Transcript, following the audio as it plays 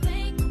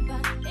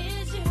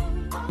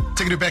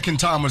Taking you back in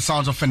time with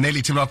sounds of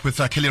Nelly teamed up with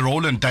Kelly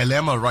Rowland,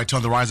 Dilemma, right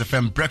on the Rise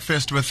FM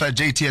Breakfast with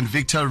JT and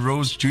Victor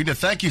Rose Jr.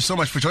 Thank you so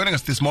much for joining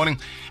us this morning.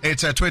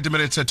 It's 20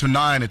 minutes to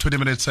 9, 20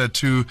 minutes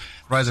to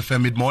Rise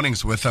FM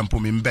Mid-Mornings with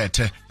Mpumi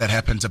Mbete. That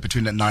happens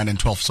between 9 and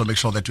 12, so make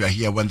sure that you are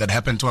here when that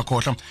happens. We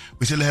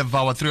still have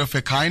our three of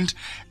a kind,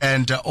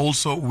 and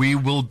also we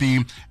will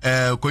be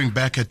going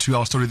back to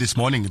our story this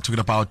morning, talking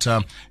about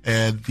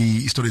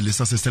the story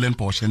listeners in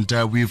Stellenbosch, and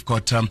we've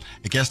got a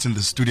guest in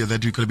the studio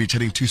that you're going to be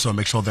chatting to, so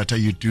make sure that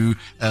you do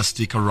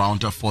stick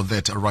around for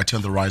that right here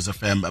on the Rise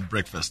FM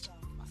Breakfast.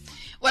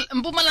 Well,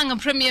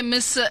 Mpumalanga Premier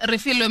Ms.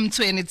 Refilwe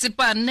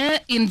Mthweni-Tsipane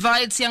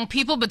invites young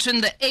people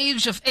between the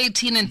age of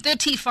 18 and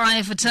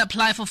 35 to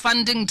apply for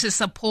funding to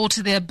support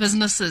their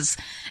businesses.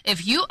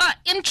 If you are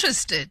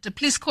interested,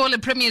 please call the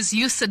Premier's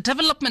Youth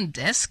Development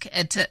Desk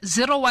at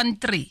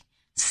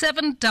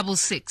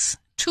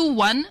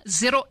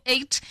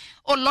 013-766-2108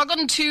 or log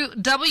on to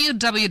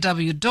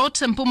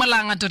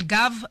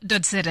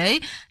www.mpumalanga.gov.za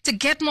to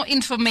get more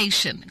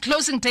information.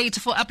 Closing date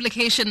for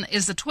application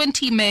is the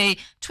 20 May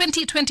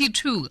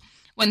 2022.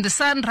 When the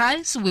sun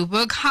rises, we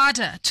work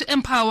harder to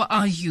empower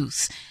our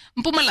youth.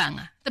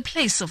 Mpumalanga, the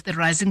place of the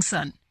rising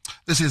sun.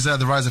 This is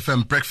the Rise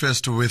FM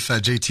Breakfast with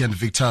JT and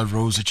Victor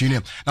Rose Jr.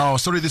 Now, our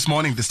story this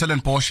morning, the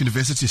Stellenbosch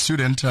University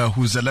student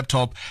whose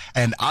laptop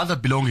and other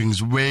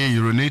belongings were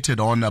urinated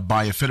on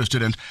by a fellow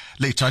student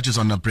laid charges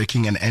on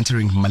breaking and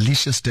entering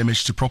malicious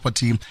damage to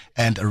property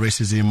and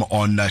racism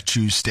on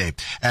Tuesday.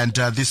 And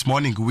this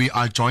morning, we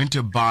are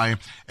joined by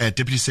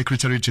Deputy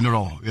Secretary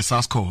General of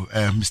SASCO,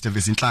 Mr.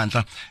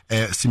 Vezinhlanhla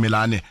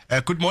Simelane.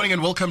 Good morning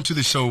and welcome to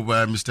the show,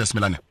 Mr.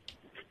 Simelane.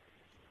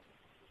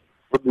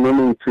 Good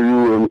morning to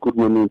you and good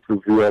morning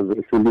to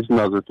viewers and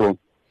listeners at home.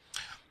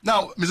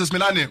 Now, Mrs.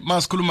 Milane,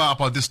 maskuluma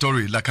about this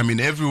story. Like, I mean,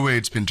 everywhere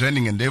it's been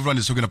trending and everyone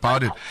is talking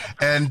about it.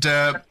 And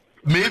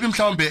maybe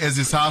mhlambe as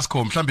a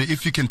SASCO, mhlambe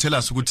if you can tell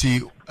us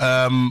ukuthi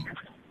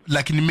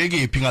like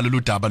nimeke iphinga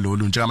lolu daba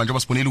lolu njengamanje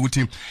basibonile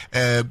ukuthi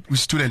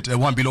student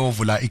wahambile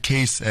ovula a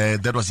case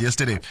that was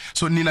yesterday.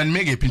 So nina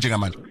nimeke iphi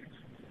njengamanje?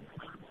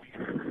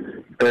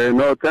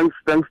 No, thanks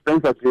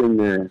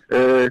again.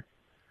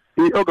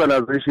 The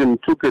organization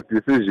took a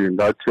decision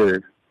that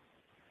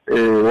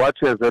what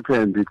has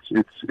happened,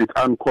 it's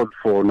uncalled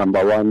for,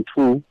 number one.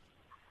 Two,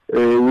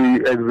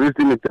 we exist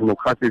in a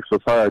democratic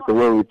society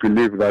where we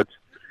believe that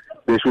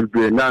there should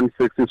be a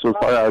non-sexist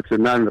society, a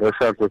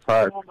non-racial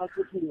society.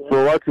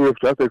 So what we have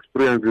just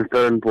experienced in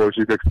Stellenbosch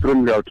is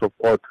extremely out of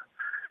order.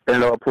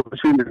 And our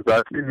position is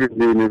that even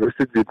the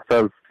university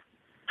itself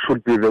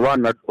should be the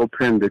one that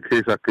opened the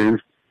case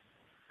against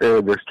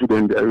the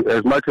student,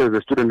 as much as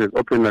the student has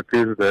opened a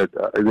case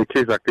the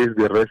case against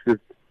the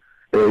racist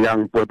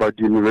young boy, but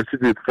the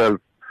university itself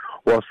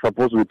was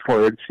supposed to be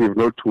proactive,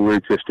 not to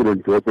wait a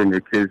student to open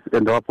the case.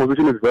 And our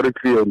position is very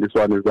clear on this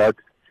one, is that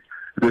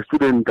the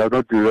student does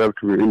not deserve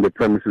to be in the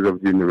premises of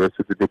the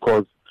university,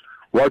 because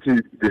what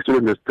the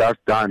student has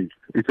just done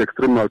is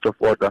extremely out of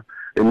order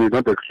and is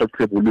not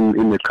acceptable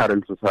in the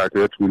current society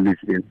that we live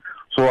in.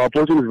 So our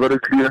position is very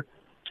clear.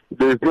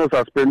 There is no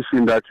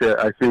suspension that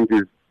I think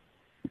is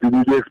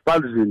the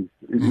expulsion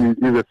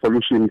is a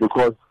solution,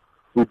 because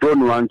we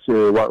don't want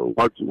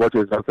what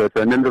has happened.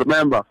 And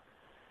remember,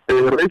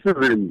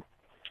 racism,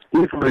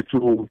 if we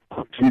to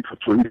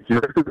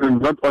racism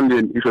is not only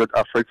an issue that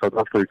affects South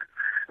Africa.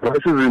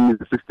 Racism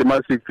is a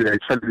systematic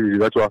challenge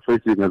that we are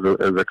facing as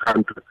a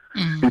country.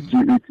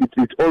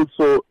 It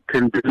also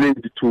can be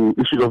linked to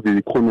issues of the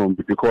economy,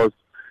 because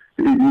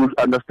you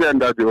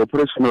understand that the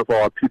operation of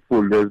our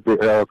people is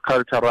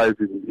characterized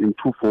in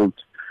twofold.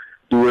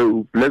 The way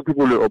black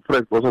people are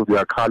oppressed because of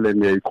their color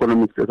and their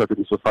economic status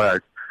in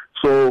society.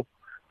 So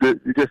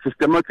it's a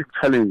systematic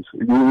challenge.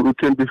 You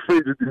can be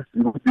faced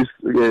with this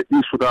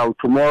issue now.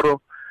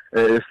 Tomorrow,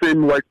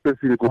 same white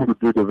person is going to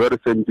do the very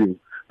same thing,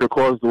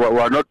 because we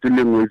are not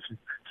dealing with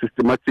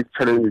systematic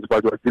challenges,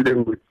 but we are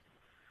dealing with,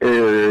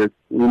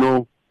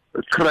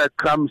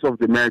 crumbs of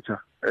the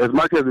nature. As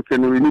much as we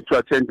need to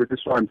attend to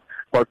this one,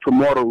 but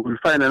tomorrow we'll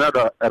find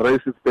another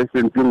racist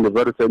person doing the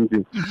very same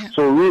thing. Mm-hmm.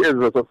 So we as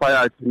a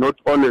society, not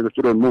only as a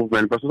student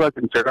movement, but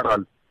society in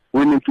general,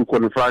 we need to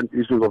confront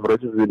issues of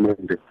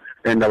racism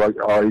and our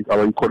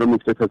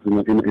economic status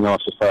in our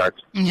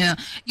society. Yeah.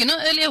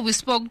 Earlier we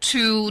spoke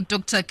to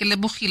Dr.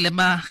 Kelebogile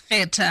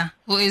Mageta,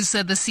 who is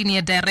the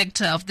Senior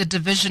Director of the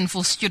Division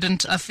for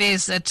Student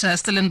Affairs at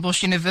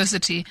Stellenbosch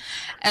University.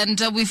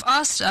 And we've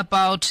asked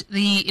about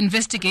the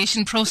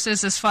investigation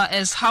process as far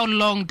as how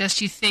long does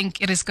she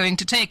think it is going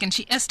to take. And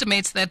she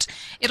estimates that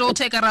it will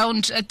take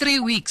around 3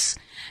 weeks,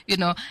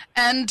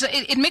 And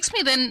it makes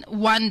me then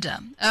wonder,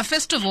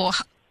 first of all,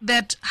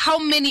 that how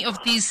many of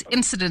these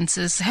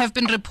incidences have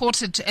been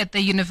reported at the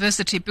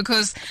university,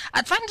 because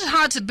I find it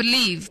hard to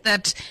believe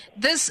that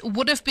this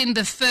would have been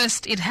the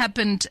first it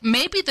happened,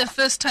 maybe the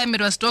first time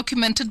it was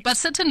documented, but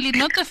certainly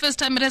not the first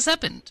time it has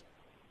happened.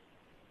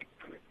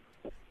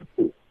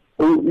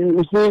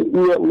 You see,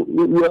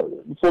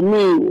 for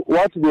me,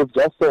 what we have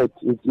just said,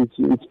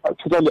 it's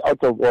totally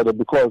out of order,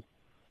 because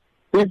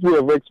if you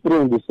have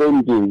experienced the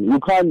same thing, you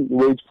can't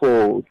wait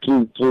for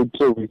 3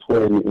 weeks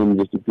for an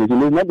investigation.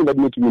 There's nothing that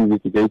needs to be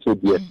investigated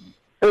yet.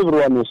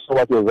 Everyone will saw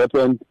what has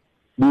happened.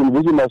 The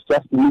university must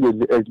just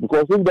immediately act,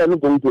 because if they are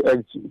not going to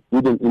act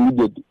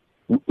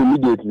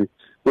immediately,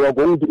 they are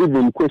going to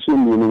even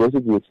question the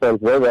university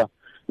itself, whether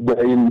they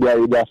are in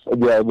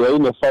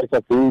a fight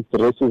against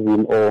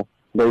racism or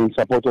they're in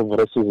support of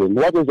racism.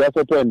 What has just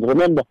happened?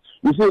 Remember,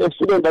 you see a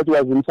student that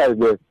was inside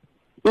there.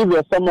 If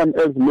there's someone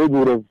else, maybe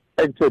would have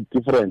acted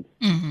different.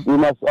 We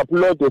must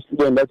applaud the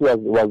student that was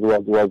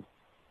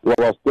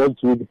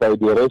dealt with by the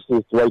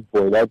racist white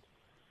boy. That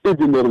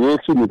even the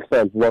reaction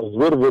itself was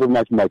very, very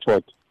much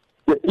matured.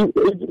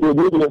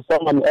 If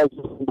someone else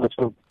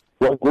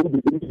was going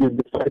to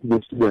immediately fight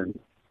the student,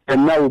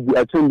 and now will be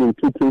attending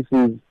 2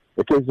 cases,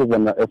 a case of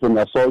an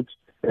assault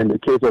and a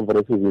case of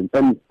racism.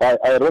 And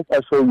I rest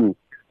assure you,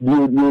 the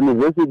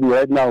university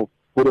right now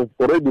would have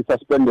already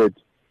suspended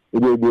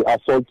the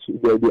assault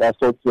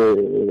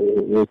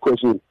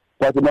question.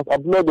 But we must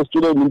applaud the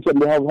student in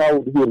terms of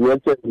how he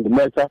reacted in the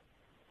matter.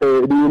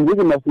 The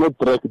university must not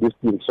drag this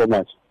thing so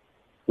much.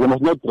 We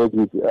must not drag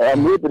it.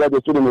 I'm happy that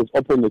the student has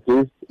opened a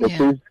case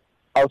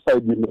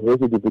outside the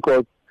university,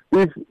 because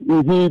if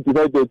he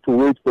decided to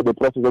wait for the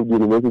process of the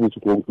university to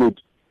conclude,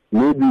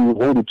 maybe we're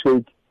going to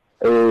take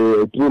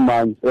 3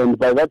 months, and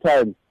by that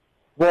time,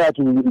 we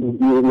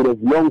would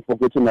have long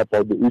forgotten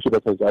about the issue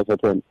that has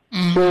happened.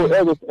 So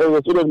as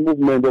a student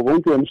movement, we're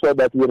going to ensure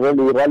that we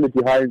rally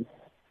behind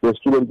the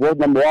student. Because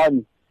number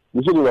one,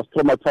 the student was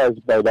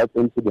traumatized by that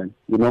incident,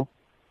 and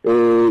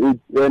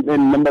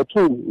number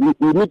two,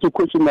 we need to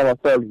question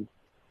ourselves.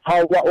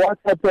 What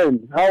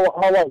happened? How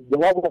was the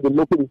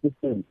local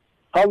system?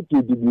 How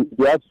did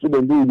the art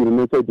student who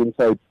urinated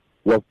inside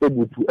was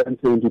able to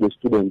enter into the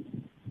student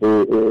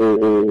room?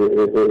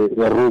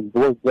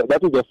 That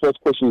is the first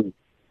question.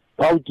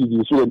 How did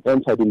the student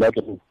enter in that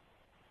room?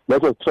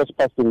 That was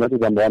trespassing. That is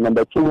number one.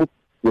 Number two,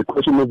 the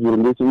question of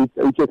urination.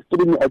 It's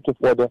extremely out of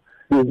order.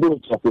 There is no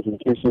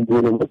justification. The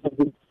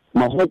university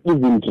must not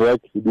even drag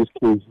this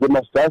case. They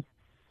must just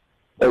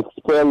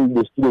expel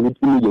the student with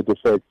immediate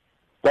effect.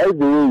 By the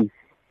way,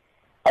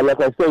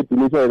 like I said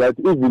initially, that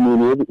even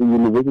the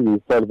university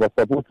itself was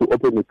supposed to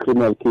open a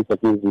criminal case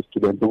against the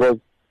student, because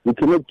we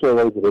cannot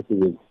tolerate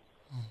racism.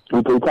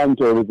 We can't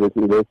tolerate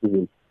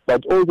racism.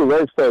 But also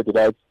very fair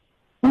that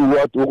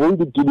we're going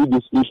to deal with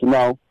this issue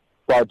now,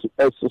 but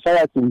as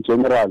society in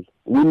general,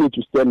 we need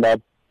to stand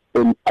up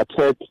and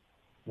attack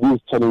these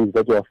challenges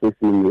that we are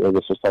facing as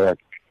a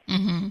society.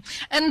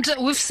 And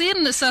we've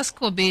seen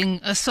SASCO being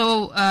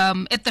so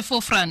at the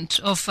forefront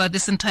of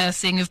this entire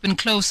thing. You've been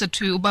closer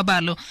to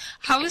Ubabalo.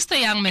 How is the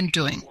young man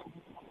doing?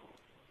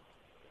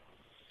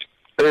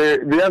 The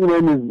young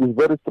man is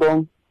very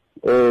strong.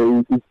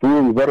 He's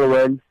doing very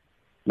well.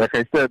 Like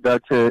I said,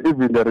 that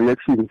even the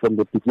reaction from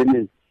the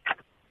beginning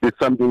is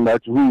something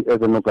that we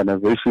as an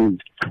organization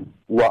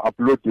were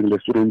uploading the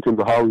students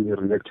into how he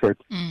reacted.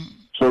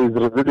 So he's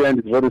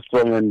resilient, he's very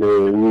strong, and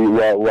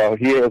we are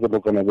here as an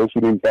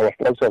organization in our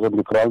structures on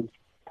the ground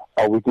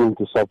are waiting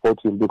to support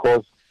him,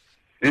 because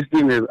this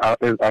thing has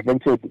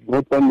affected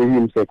not only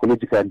him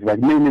psychologically, but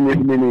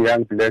many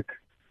young black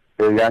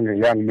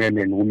young men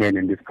and women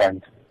in this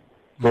country.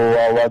 So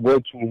we are there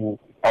to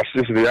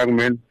assist the young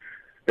men,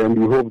 and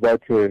we hope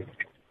that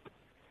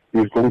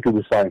he's going to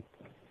be fine.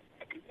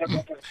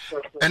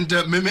 And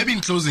maybe in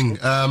closing,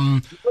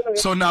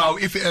 so now,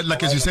 if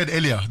like as you said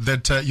earlier,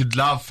 that you'd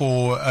love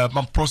for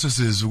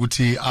processes,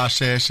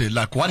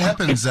 like what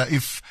happens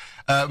if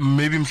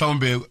maybe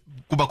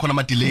kuba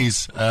khona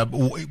delays?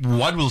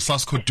 What will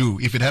SASCO do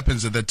if it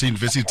happens that the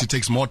university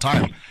takes more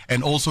time,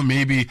 and also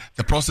maybe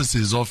the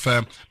processes of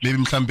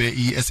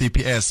maybe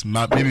SAPS,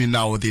 maybe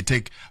now they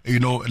take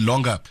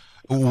longer?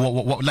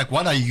 Like,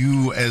 what are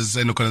you as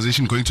an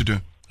organization going to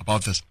do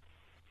about this?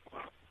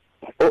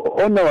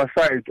 On our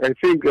side, I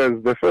think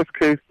the first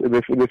case,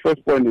 the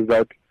first point is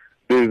that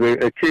there is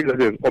a case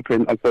that is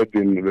open outside the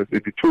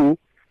university. Two,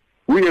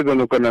 we as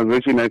an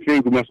organization, I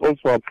think we must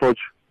also approach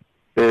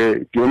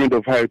the Department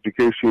of Higher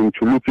Education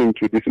to look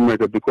into this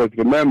matter, because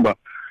remember,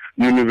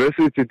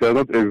 university does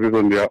not exist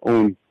on their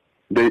own.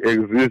 They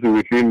exist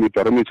within the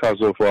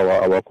parameters of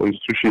our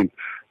constitution.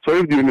 So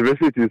if the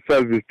university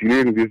itself is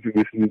dealing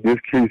this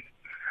case,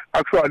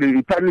 actually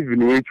it can't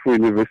even wait for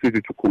university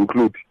to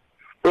conclude.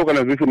 The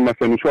organization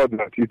must ensure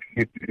that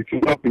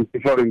it's not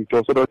interfering,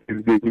 so that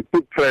they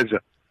put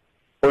pressure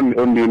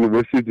on the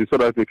university so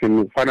that they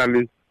can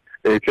finally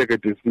take a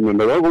decision. We're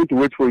not going to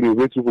wait for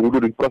university to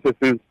conclude the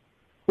processes.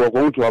 We're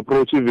going to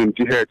approach even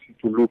jihad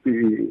to look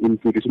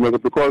into this matter,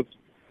 because,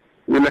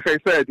 like I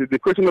said, the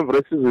question of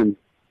racism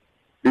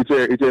is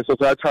a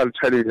societal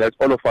challenge that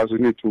all of us we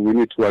need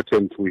to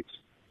attend to it.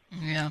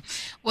 Yeah,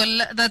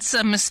 well, that's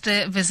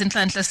Mr.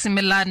 Vezinhlanhla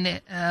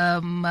Simelane,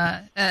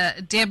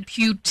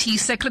 Deputy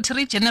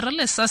Secretary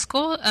General of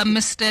SASCO.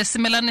 Mr.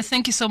 Simelane,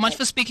 thank you so much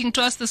for speaking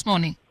to us this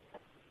morning.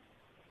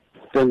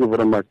 Thank you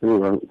very much.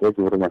 Thank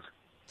you very much.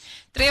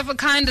 3 of a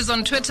Kind is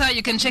on Twitter.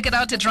 You can check it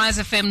out at Rise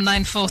FM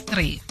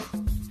 943.